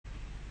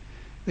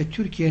ve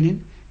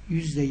Türkiye'nin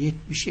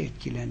 %70'i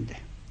etkilendi.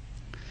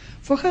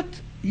 Fakat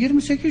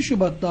 28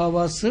 Şubat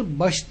davası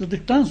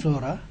başladıktan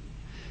sonra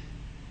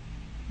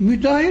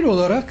müdahil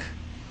olarak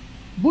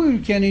bu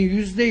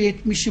ülkenin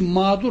 %70'i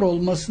mağdur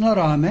olmasına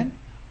rağmen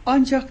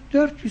ancak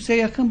 400'e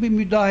yakın bir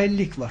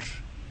müdahillik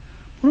var.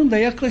 Bunun da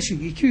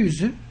yaklaşık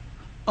 200'ü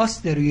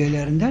Asder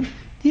üyelerinden,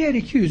 diğer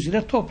 200'ü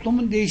de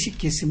toplumun değişik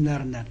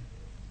kesimlerinden.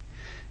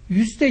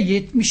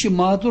 %70'i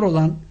mağdur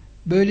olan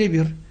böyle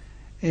bir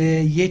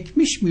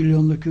 70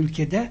 milyonluk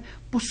ülkede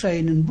bu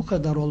sayının bu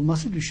kadar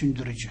olması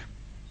düşündürücü.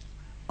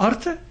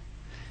 Artı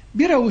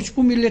bir avuç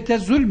bu millete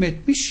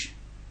zulmetmiş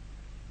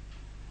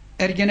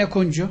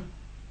Ergenekoncu,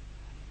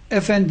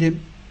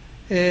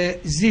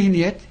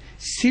 zihniyet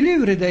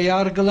Silivri'de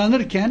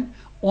yargılanırken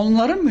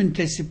onların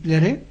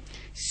müntesipleri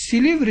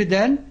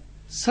Silivri'den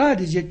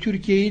sadece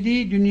Türkiye'yi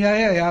değil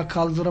dünyaya ayağa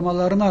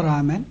kaldırmalarına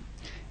rağmen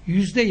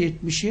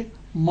 %70'i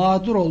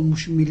mağdur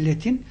olmuş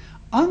milletin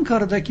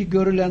Ankara'daki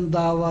görülen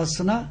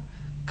davasına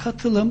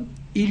katılım,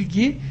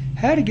 ilgi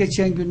her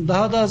geçen gün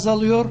daha da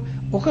azalıyor.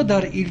 O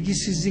kadar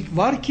ilgisizlik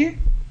var ki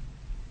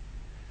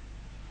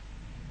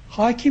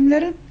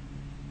hakimlerin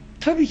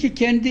tabii ki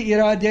kendi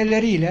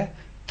iradeleriyle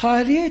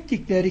tahliye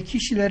ettikleri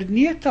kişiler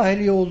niye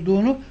tahliye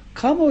olduğunu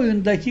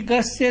kamuoyundaki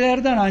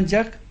gazetelerden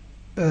ancak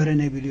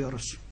öğrenebiliyoruz.